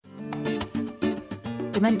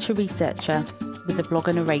dementia researcher with a blog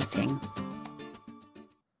and a rating.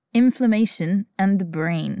 Inflammation and the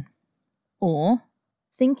brain, or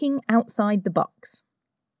thinking outside the box.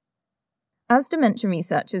 As dementia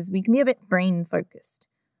researchers, we can be a bit brain-focused.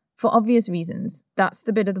 For obvious reasons, that's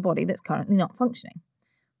the bit of the body that's currently not functioning.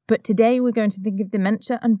 But today we're going to think of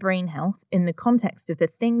dementia and brain health in the context of the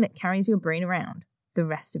thing that carries your brain around, the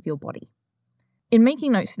rest of your body. In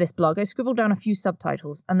making notes for this blog, I scribbled down a few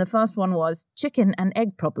subtitles, and the first one was chicken and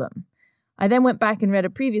egg problem. I then went back and read a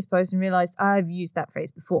previous post and realized I've used that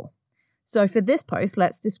phrase before. So for this post,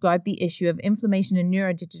 let's describe the issue of inflammation and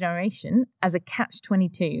neurodegeneration as a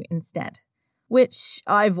catch-22 instead, which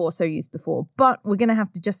I've also used before, but we're going to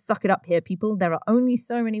have to just suck it up here, people. There are only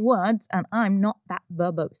so many words, and I'm not that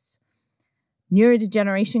verbose.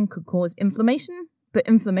 Neurodegeneration could cause inflammation, but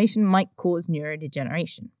inflammation might cause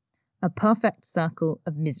neurodegeneration. A perfect circle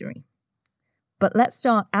of misery. But let's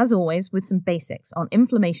start, as always, with some basics on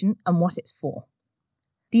inflammation and what it's for.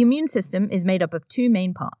 The immune system is made up of two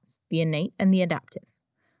main parts, the innate and the adaptive.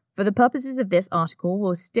 For the purposes of this article,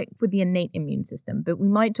 we'll stick with the innate immune system, but we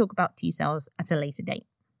might talk about T cells at a later date.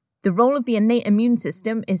 The role of the innate immune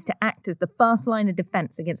system is to act as the first line of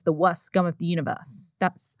defense against the worst scum of the universe.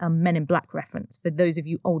 That's a Men in Black reference for those of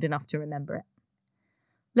you old enough to remember it.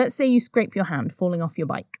 Let's say you scrape your hand falling off your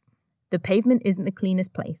bike. The pavement isn't the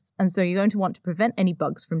cleanest place, and so you're going to want to prevent any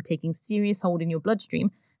bugs from taking serious hold in your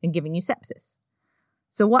bloodstream and giving you sepsis.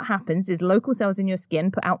 So what happens is local cells in your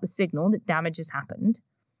skin put out the signal that damage has happened.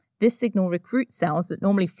 This signal recruits cells that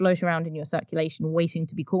normally float around in your circulation waiting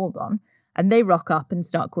to be called on, and they rock up and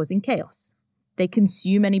start causing chaos. They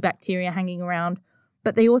consume any bacteria hanging around,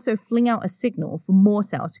 but they also fling out a signal for more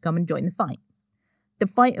cells to come and join the fight. The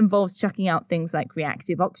fight involves chucking out things like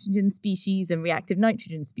reactive oxygen species and reactive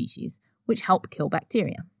nitrogen species, which help kill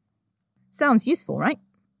bacteria. Sounds useful, right?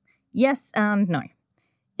 Yes and no.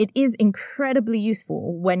 It is incredibly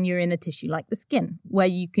useful when you're in a tissue like the skin, where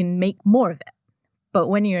you can make more of it. But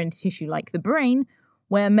when you're in a tissue like the brain,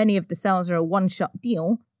 where many of the cells are a one-shot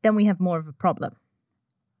deal, then we have more of a problem.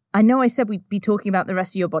 I know I said we'd be talking about the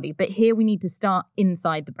rest of your body, but here we need to start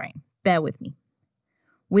inside the brain. Bear with me.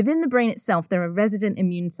 Within the brain itself, there are resident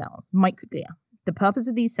immune cells, microglia. The purpose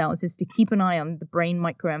of these cells is to keep an eye on the brain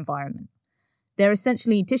microenvironment. They're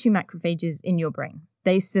essentially tissue macrophages in your brain.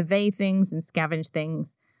 They survey things and scavenge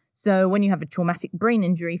things. So when you have a traumatic brain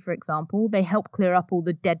injury, for example, they help clear up all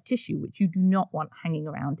the dead tissue, which you do not want hanging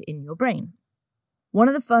around in your brain. One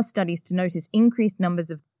of the first studies to notice increased numbers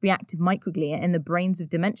of reactive microglia in the brains of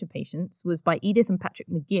dementia patients was by Edith and Patrick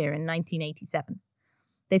McGeer in 1987.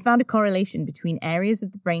 They found a correlation between areas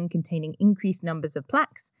of the brain containing increased numbers of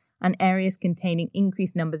plaques and areas containing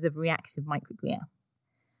increased numbers of reactive microglia.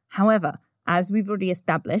 However, as we've already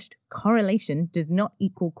established, correlation does not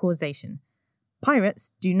equal causation.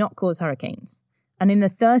 Pirates do not cause hurricanes. And in the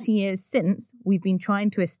 30 years since, we've been trying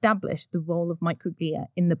to establish the role of microglia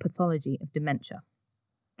in the pathology of dementia.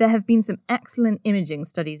 There have been some excellent imaging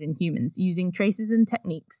studies in humans using traces and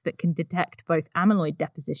techniques that can detect both amyloid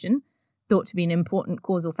deposition, thought to be an important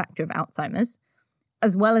causal factor of Alzheimer's,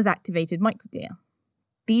 as well as activated microglia.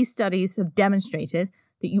 These studies have demonstrated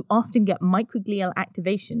that you often get microglial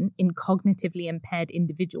activation in cognitively impaired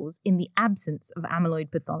individuals in the absence of amyloid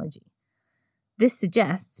pathology. This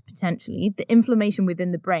suggests, potentially, that inflammation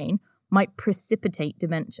within the brain might precipitate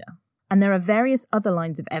dementia, and there are various other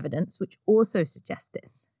lines of evidence which also suggest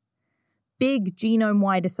this. Big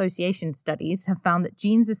genome-wide association studies have found that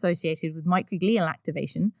genes associated with microglial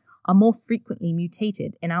activation are more frequently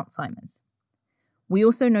mutated in Alzheimer's. We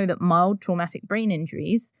also know that mild traumatic brain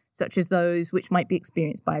injuries, such as those which might be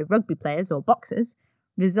experienced by rugby players or boxers,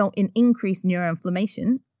 result in increased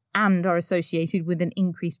neuroinflammation and are associated with an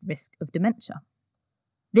increased risk of dementia.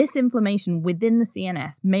 This inflammation within the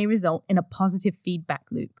CNS may result in a positive feedback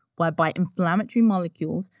loop, whereby inflammatory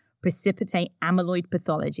molecules precipitate amyloid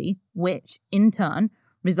pathology, which, in turn,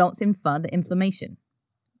 results in further inflammation.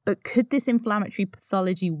 But could this inflammatory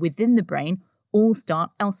pathology within the brain all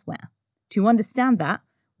start elsewhere? To understand that,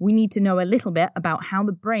 we need to know a little bit about how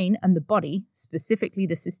the brain and the body, specifically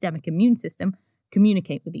the systemic immune system,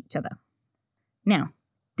 communicate with each other. Now,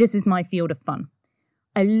 this is my field of fun.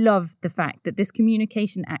 I love the fact that this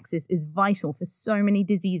communication axis is vital for so many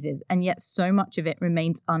diseases, and yet so much of it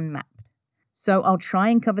remains unmapped. So I'll try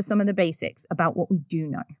and cover some of the basics about what we do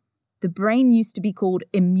know. The brain used to be called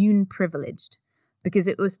immune privileged, because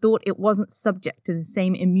it was thought it wasn't subject to the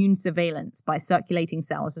same immune surveillance by circulating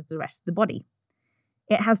cells as the rest of the body.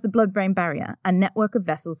 It has the blood-brain barrier, a network of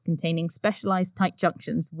vessels containing specialized tight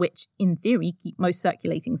junctions which, in theory, keep most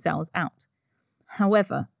circulating cells out.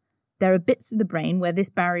 However, there are bits of the brain where this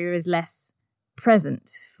barrier is less present,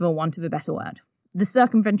 for want of a better word. The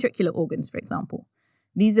circumventricular organs, for example.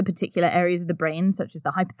 These are particular areas of the brain, such as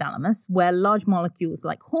the hypothalamus, where large molecules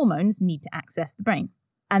like hormones need to access the brain.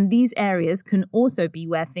 And these areas can also be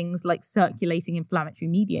where things like circulating inflammatory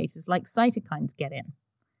mediators like cytokines get in.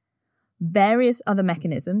 Various other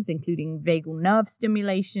mechanisms, including vagal nerve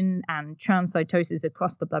stimulation and transcytosis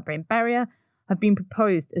across the blood-brain barrier, have been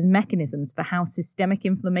proposed as mechanisms for how systemic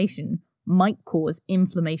inflammation might cause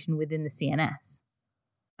inflammation within the CNS.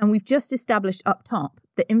 And we've just established up top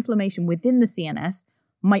that inflammation within the CNS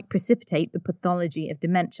might precipitate the pathology of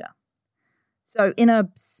dementia. So in a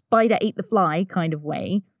spider ate the fly kind of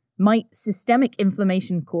way, might systemic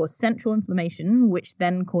inflammation cause central inflammation, which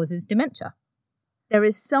then causes dementia? There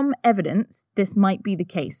is some evidence this might be the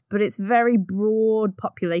case, but it's very broad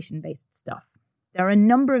population-based stuff. There are a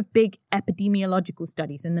number of big epidemiological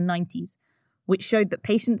studies in the 90s which showed that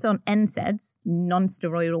patients on NSAIDs,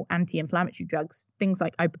 non-steroidal anti-inflammatory drugs, things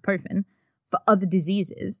like ibuprofen, for other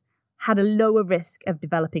diseases, had a lower risk of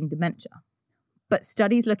developing dementia. But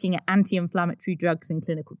studies looking at anti-inflammatory drugs in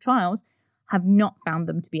clinical trials have not found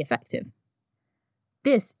them to be effective.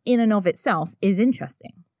 This, in and of itself, is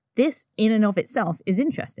interesting.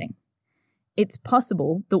 It's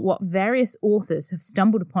possible that what various authors have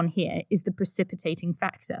stumbled upon here is the precipitating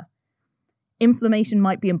factor. Inflammation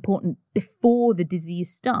might be important before the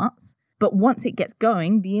disease starts, but once it gets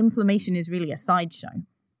going, the inflammation is really a sideshow.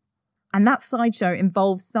 And that sideshow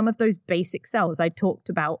involves some of those basic cells I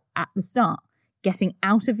talked about at the start, getting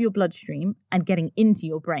out of your bloodstream and getting into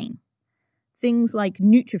your brain. Things like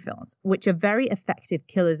neutrophils, which are very effective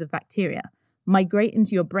killers of bacteria, migrate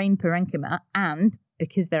into your brain parenchyma and,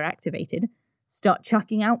 because they're activated, start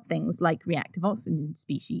chucking out things like reactive oxygen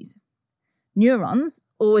species. Neurons,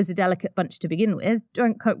 always a delicate bunch to begin with,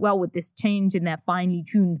 don't cope well with this change in their finely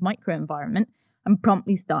tuned microenvironment and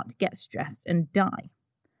promptly start to get stressed and die.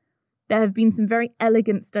 There have been some very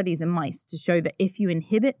elegant studies in mice to show that if you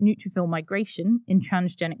inhibit neutrophil migration in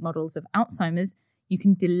transgenic models of Alzheimer's, you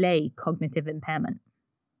can delay cognitive impairment.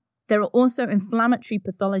 There are also inflammatory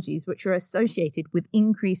pathologies which are associated with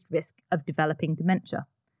increased risk of developing dementia.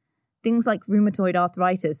 Things like rheumatoid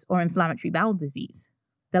arthritis or inflammatory bowel disease.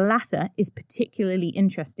 The latter is particularly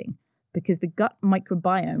interesting because the gut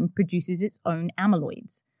microbiome produces its own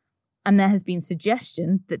amyloids, and there has been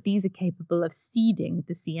suggestion that these are capable of seeding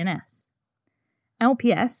the CNS.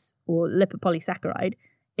 LPS, or lipopolysaccharide,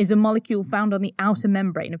 is a molecule found on the outer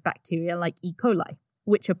membrane of bacteria like E. coli,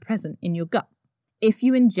 which are present in your gut. If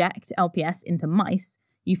you inject LPS into mice,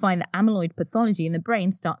 you find that amyloid pathology in the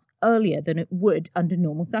brain starts earlier than it would under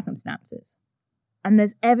normal circumstances. And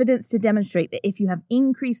there's evidence to demonstrate that if you have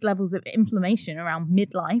increased levels of inflammation around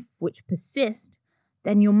midlife, which persist,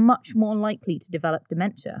 then you're much more likely to develop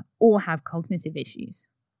dementia or have cognitive issues.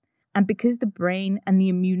 And because the brain and the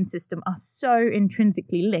immune system are so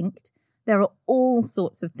intrinsically linked, there are all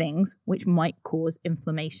sorts of things which might cause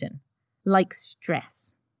inflammation, like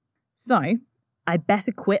stress. So, I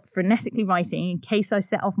better quit frenetically writing in case I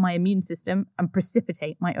set off my immune system and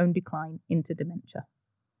precipitate my own decline into dementia.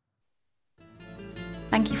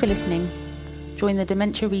 Thank you for listening. Join the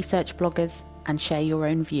Dementia Research bloggers and share your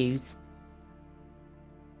own views.